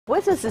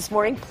With us this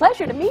morning.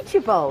 Pleasure to meet you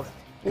both.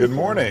 Good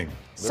morning.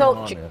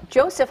 So,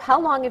 Joseph, how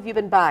long have you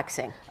been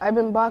boxing? I've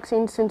been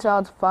boxing since I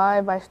was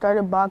 5. I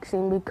started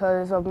boxing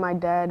because of my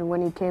dad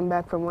when he came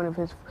back from one of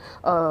his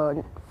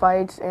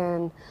fights,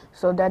 and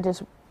so that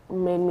just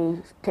made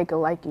me take a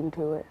liking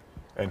to it.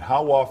 And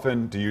how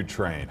often do you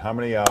train? How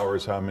many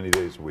hours, how many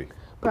days a week?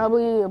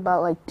 Probably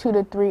about like 2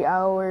 to 3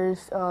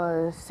 hours,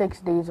 6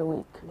 days a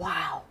week.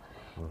 Wow.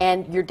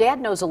 And your dad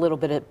knows a little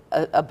bit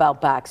about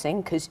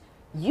boxing because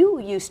you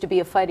used to be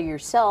a fighter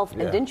yourself,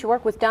 and didn't you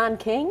work with Don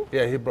King?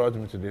 Yeah, he brought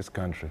me to this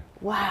country.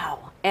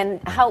 Wow.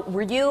 And how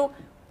were you,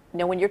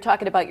 when you're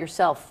talking about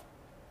yourself,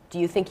 do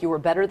you think you were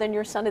better than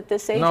your son at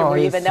this age? No, or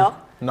you even know?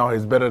 No,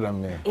 he's better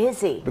than me.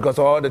 Is he? Because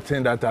all the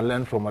things that I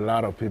learned from a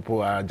lot of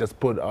people, I just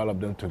put all of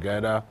them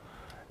together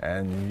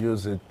and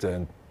use it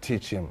and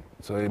teach him.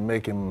 So it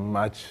make him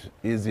much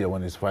easier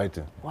when he's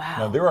fighting. Wow.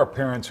 Now, there are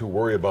parents who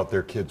worry about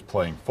their kids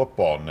playing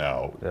football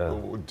now.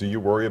 Yeah. Do you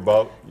worry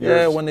about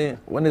yours? Yeah,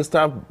 when he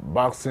started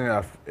boxing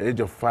at the age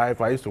of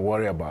 5, I used to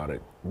worry about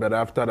it. But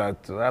after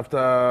that,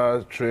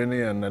 after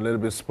training and a little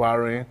bit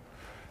sparring,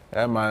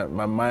 my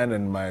mind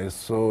and my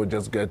soul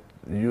just get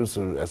used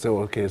to it. I say,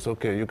 okay, it's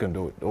okay, you can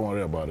do it. Don't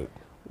worry about it.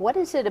 What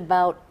is it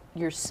about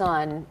your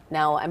son?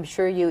 Now, I'm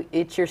sure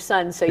it's your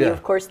son, so you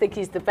of course think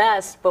he's the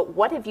best, but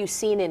what have you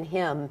seen in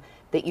him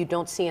that you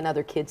don't see in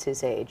other kids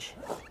his age?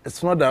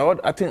 It's not that.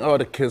 I think all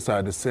the kids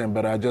are the same,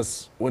 but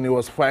when he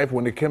was 5,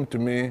 when he came to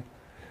me,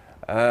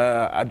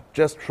 I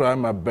just try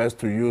my best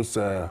to use,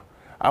 I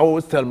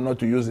always tell him not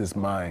to use his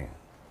mind.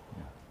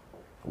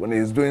 When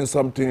he's doing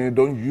something,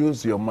 don't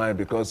use your mind,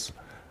 because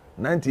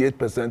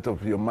 98%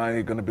 of your mind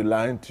is going to be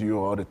lying to you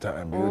all the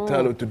time. You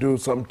tell it to do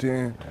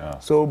something.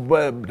 So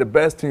but the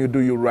best thing you do,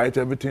 you write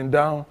everything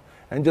down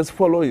and just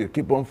follow it.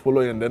 Keep on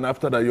following. And then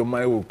after that, your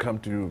mind will come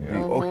to you. Be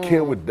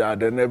okay with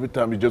that. And every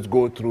time you just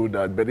go through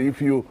that. But if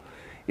you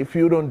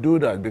don't do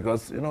that,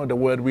 because, the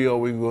world we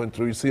always going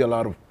through, you see a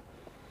lot of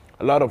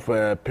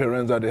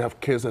parents that they have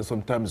kids, and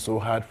sometimes it's so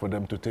hard for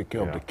them to take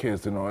care of the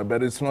kids,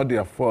 But it's not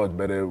their fault.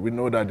 But we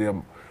know that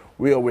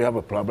we have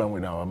a problem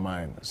with our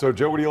mind. So,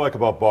 Joe, what do you like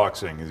about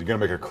boxing? Is he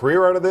going to make a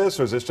career out of this,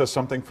 or is this just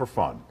something for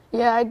fun?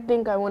 Yeah, I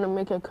think I want to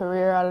make a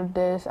career out of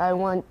this. I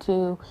want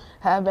to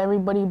have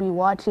everybody be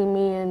watching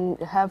me and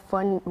have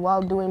fun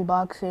while doing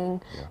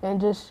boxing, and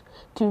just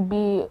to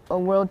be a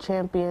world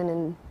champion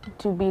and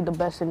to be the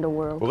best in the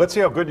world. Well, let's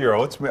see how good you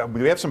are. Do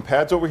we have some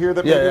pads over here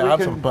that maybe I we have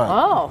can... some pads.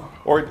 Oh.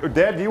 Or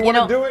Dad, do you want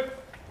to do it?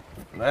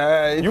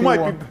 You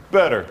might be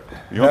better.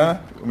 You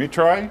want me to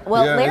try?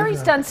 Well,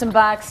 Larry's done some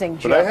boxing,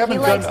 Joe. But I haven't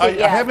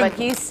I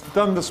haven't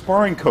done the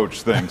sparring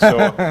coach thing,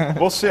 so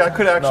we'll see. I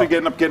could actually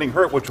end up getting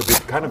hurt, which would be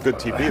kind of good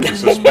TV.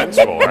 It's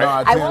suspenseful,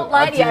 right? I won't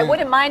lie to you. I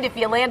wouldn't mind if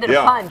you landed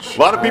a punch. A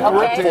lot of people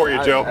root for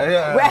you, Joe.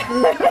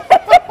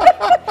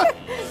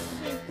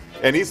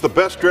 And he's the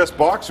best dressed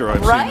boxer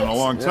I've seen in a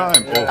long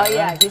time. Oh,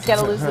 yeah. He's got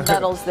to lose the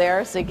medals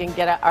there so he can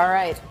get out. All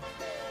right.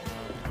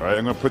 All right,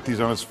 I'm going to put these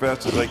on as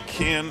fast as I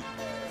can.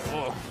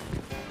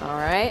 All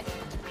right.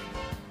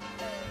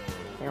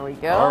 Here we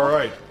go. All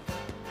right.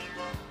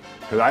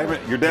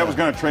 Because your dad was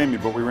going to train me,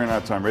 but we ran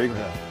out of time. Ready?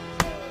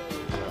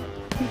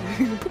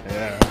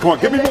 Come on,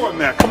 give me more than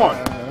that. Come on.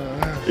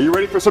 Are you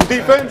ready for some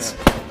defense?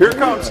 Here it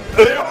comes.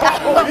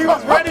 Oh, he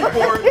was ready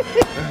for it.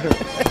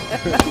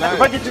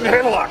 If I get you in the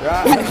headlock.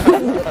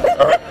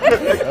 All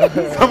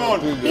right. Come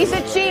on. He's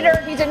a cheater.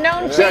 He's a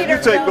known cheater. Yeah,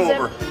 you take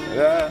over.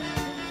 Yeah.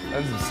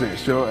 Let's see.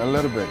 Show a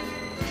little bit.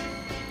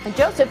 And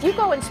Joseph, you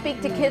go and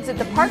speak to kids at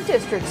the park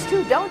districts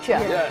too, don't you?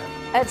 Yeah.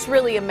 That's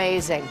really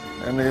amazing.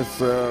 And it's.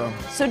 So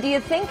do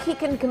you think he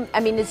can? I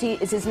mean, is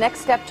his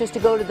next step just to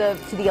go to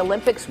the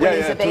Olympics when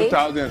he's of age?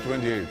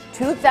 2028.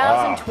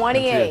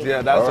 2028.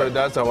 Yeah,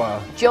 that's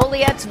our.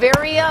 Joliet's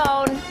very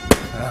own.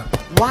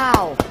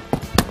 Wow.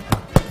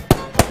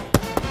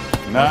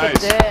 Nice.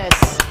 Look at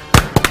this.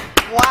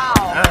 Wow.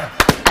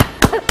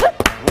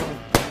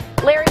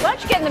 Larry, why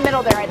don't you get in the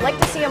middle there? I'd like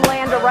to see him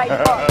land a right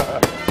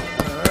hook.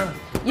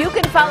 You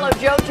can follow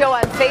Jojo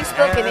on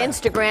Facebook and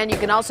Instagram. You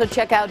can also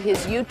check out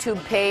his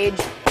YouTube page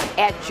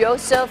at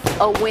Joseph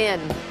Awin.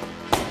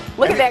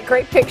 Look at that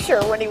great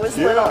picture when he was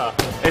little.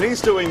 And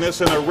he's doing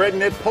this in a red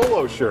knit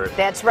polo shirt.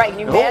 That's right. Can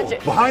you imagine?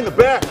 Behind the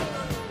back.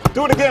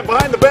 Do it again,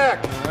 behind the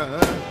back.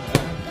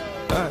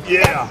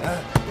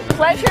 Yeah.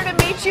 Pleasure to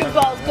meet you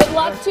both. Good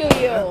luck to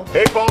you.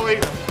 Hey, Paulie.